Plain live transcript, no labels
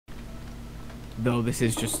Though this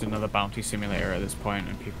is just another bounty simulator at this point,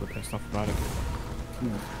 and people are pissed off about it.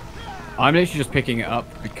 I'm literally just picking it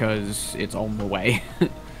up because it's on the way.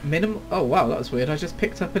 Oh wow, that was weird. I just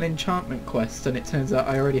picked up an enchantment quest and it turns out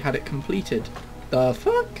I already had it completed. The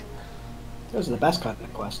fuck? Those are the best kind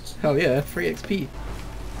of quests. Hell yeah, free XP.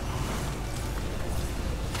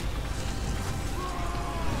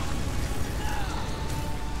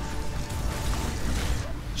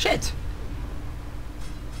 Shit!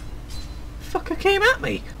 Fucker came at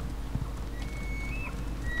me!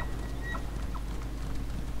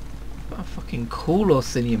 What a fucking cool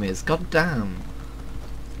Orsinium is, god damn.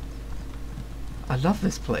 I love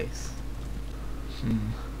this place.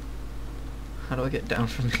 How do I get down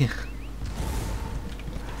from here?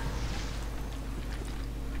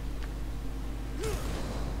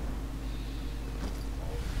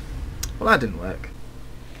 Well, that didn't work.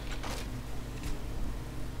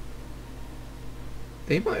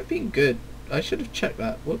 They might have been good. I should have checked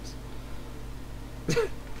that. Whoops.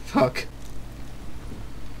 Fuck.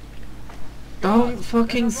 Don't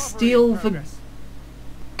fucking steal the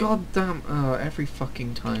goddamn... Oh, every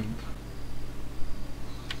fucking time.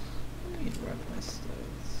 I need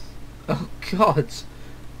oh god.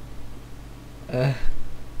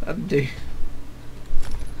 Undo.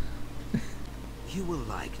 You will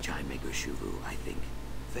like Jaimegoshuvu, I think.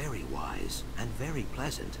 Very wise and very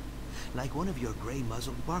pleasant. Like one of your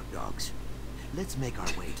grey-muzzled bark dogs. Let's make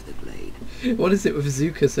our way to the glade. What is it with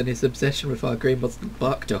Zukas and his obsession with our grey-muzzled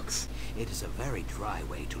bark dogs? It is a very dry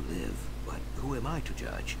way to live, but who am I to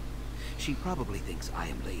judge? She probably thinks I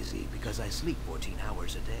am lazy because I sleep 14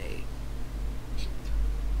 hours a day.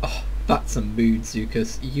 Oh, that's a mood,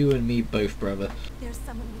 Zukas. You and me both, brother. There's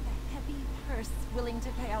someone with a heavy purse willing to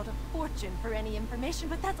pay out a fortune for any information,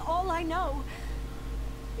 but that's all I know.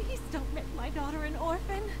 Please don't make my daughter an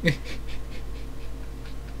orphan.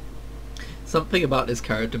 Something about this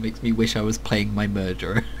character makes me wish I was playing my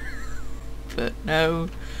murderer. But no,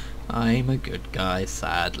 I'm a good guy,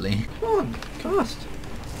 sadly. Come on, cast.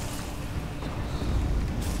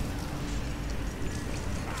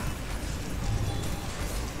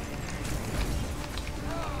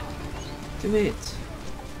 Do it.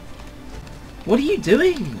 What are you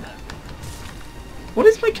doing? What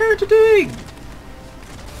is my character doing?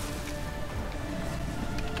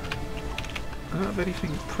 I don't have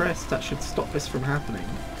anything pressed that should stop this from happening.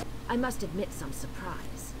 I must admit some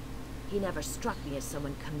surprise. He never struck me as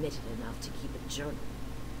someone committed enough to keep a journal.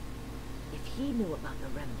 If he knew about the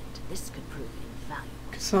remnant, this could prove invaluable.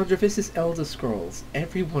 Cassandra, this is Elder Scrolls.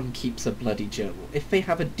 Everyone keeps a bloody journal. If they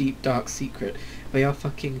have a deep dark secret, they are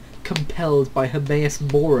fucking compelled by Hermaeus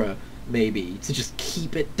Mora, maybe, to just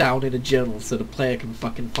keep it down in a journal so the player can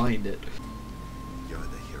fucking find it. You're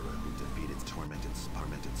the hero who defeated tormented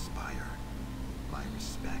Spire. My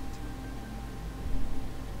respect.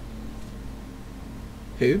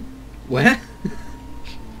 Who? Where?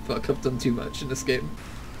 Fuck, I've done too much in this game.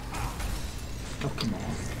 Oh, come on.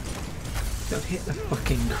 Don't hit the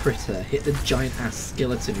fucking critter. Hit the giant ass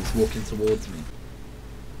skeleton who's walking towards me.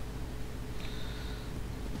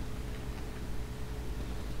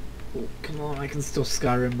 Oh, come on, I can still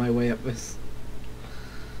Skyrim my way up this.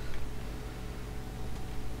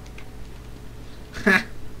 Ha!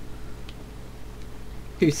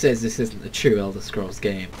 Who says this isn't a true Elder Scrolls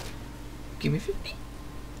game? Give me 50.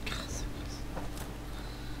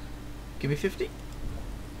 Give me 50.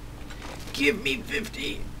 Give me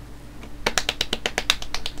 50.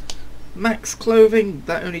 Max clothing.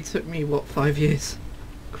 That only took me, what, 5 years?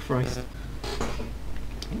 Christ.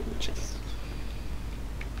 Ooh, chest.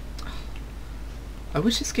 I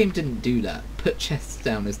wish this game didn't do that. Put chests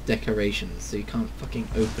down as decorations so you can't fucking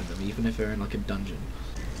open them even if they're in like a dungeon.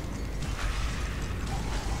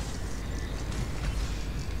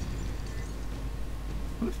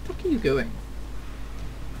 Where the fuck are you going?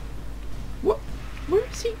 What? Where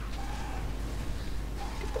is he? Get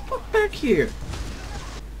the fuck back here!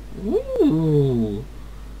 Ooh!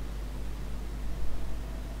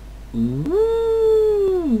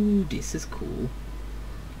 Ooh! This is cool.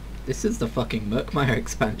 This is the fucking Murkmire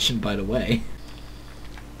expansion, by the way.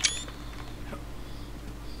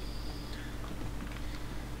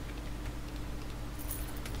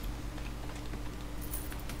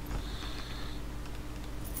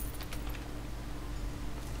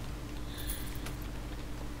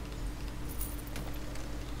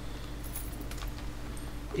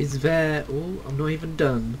 Is there... Oh, I'm not even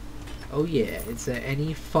done. Oh yeah, is there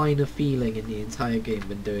any finer feeling in the entire game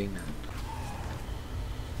than doing that?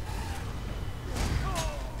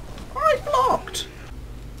 I blocked!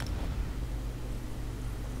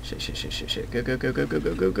 Shit. shit. Go. Don't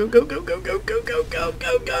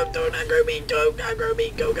aggro me.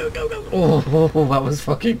 Go. Oh, that was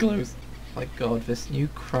fucking close. My god, this new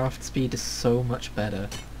craft speed is so much better.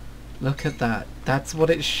 Look at that. That's what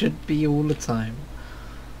it should be all the time.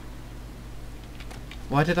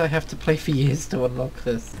 Why did I have to play for years to unlock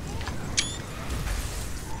this?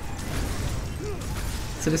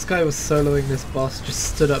 So this guy was soloing this boss,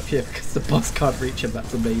 just stood up here because the boss can't reach him.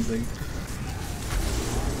 That's amazing.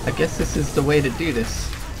 I guess this is the way to do this.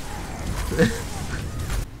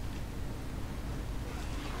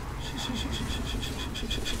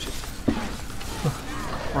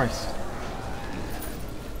 Oh, Christ.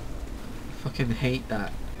 I fucking hate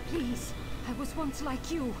that. Please, I was once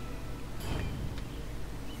like you.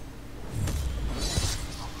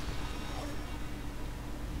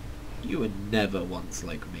 You were never once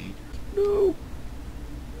like me. No!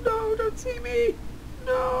 No, don't see me!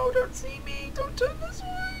 No, don't see me! Don't turn this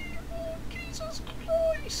way! Oh, Jesus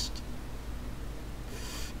Christ!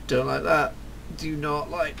 Don't like that. Do not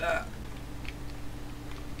like that.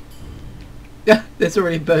 Yeah, there's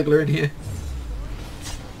already a burglar in here.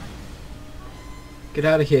 Get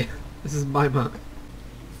out of here. This is my mark.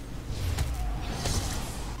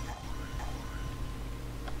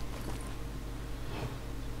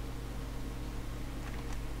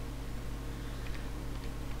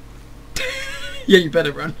 Yeah, you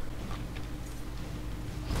better run.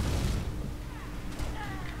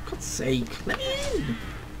 For God's sake, let me in!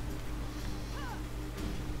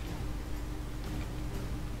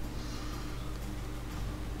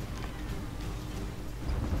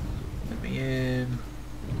 Let me in.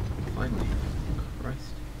 Finally. Christ.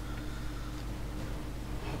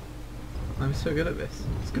 I'm so good at this.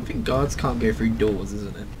 It's a good thing guards can't go through doors,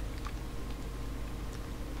 isn't it?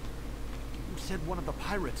 Said one of the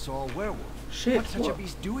pirates saw a werewolf. Shit, What's such a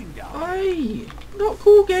beast doing down there? Aye! Not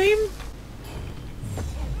cool, game!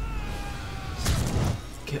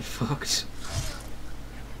 Get fucked.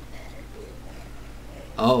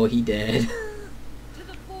 Oh, he dead. To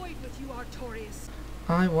the void with you, Artorias.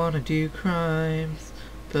 I wanna do crimes,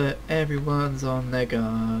 but everyone's on their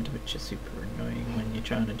guard, which is super annoying when you're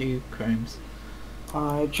trying to do crimes.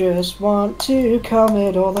 I just want to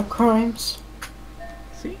commit all the crimes.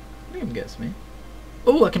 See? Liam gets me.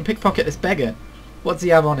 Oh, I can pickpocket this beggar. What's he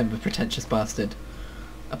have on him, the pretentious bastard?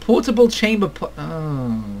 A portable chamber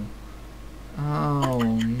Oh. Oh,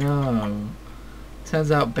 no. Turns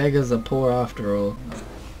out beggars are poor after all.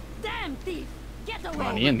 Damn thief! Get away!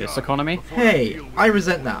 Money in this economy. Hey, I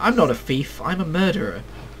resent that. I'm not a thief. I'm a murderer.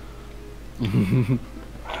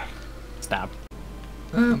 Stab.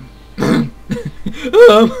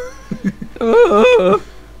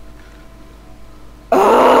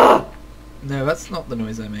 No, that's not the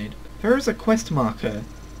noise I made. There is a quest marker,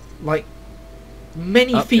 like,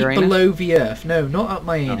 many Up feet your anus? below the earth. No, not up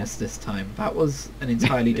my anus this time. That was an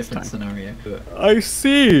entirely This different time. scenario. I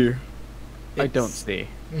see. I It's- don't see.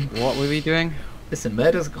 What were we doing? Listen,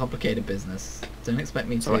 murder's a complicated business. Don't expect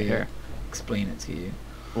me It's right to here. explain it to you.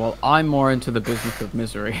 Well, I'm more into the business of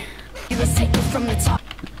misery.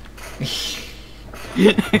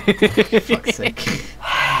 Fuck's sake.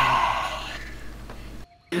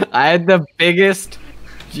 I had the biggest,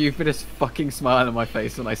 stupidest fucking smile on my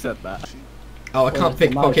face when I said that. Oh, I can't it's the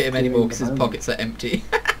pickpocket knife him anymore doing because the his moment. pockets are empty.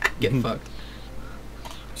 Get fucked.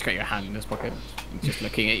 Just got your hand in his pocket, just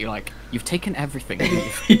looking at you like, you've taken everything.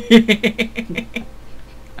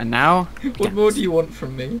 And now? What more do you want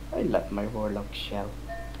from me? I love my warlock shell.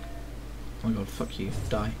 Oh my god, fuck you.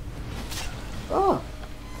 Die. Oh,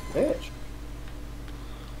 bitch.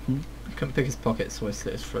 I couldn't pick his pocket, so I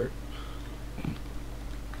slit his throat.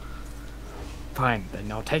 Fine,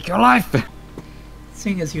 then I'll take your life!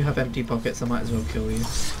 Seeing as you have empty pockets, I might as well kill you.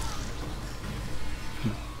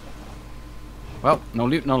 Well, no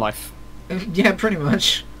loot, no life. Yeah, pretty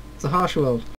much. It's a harsh world.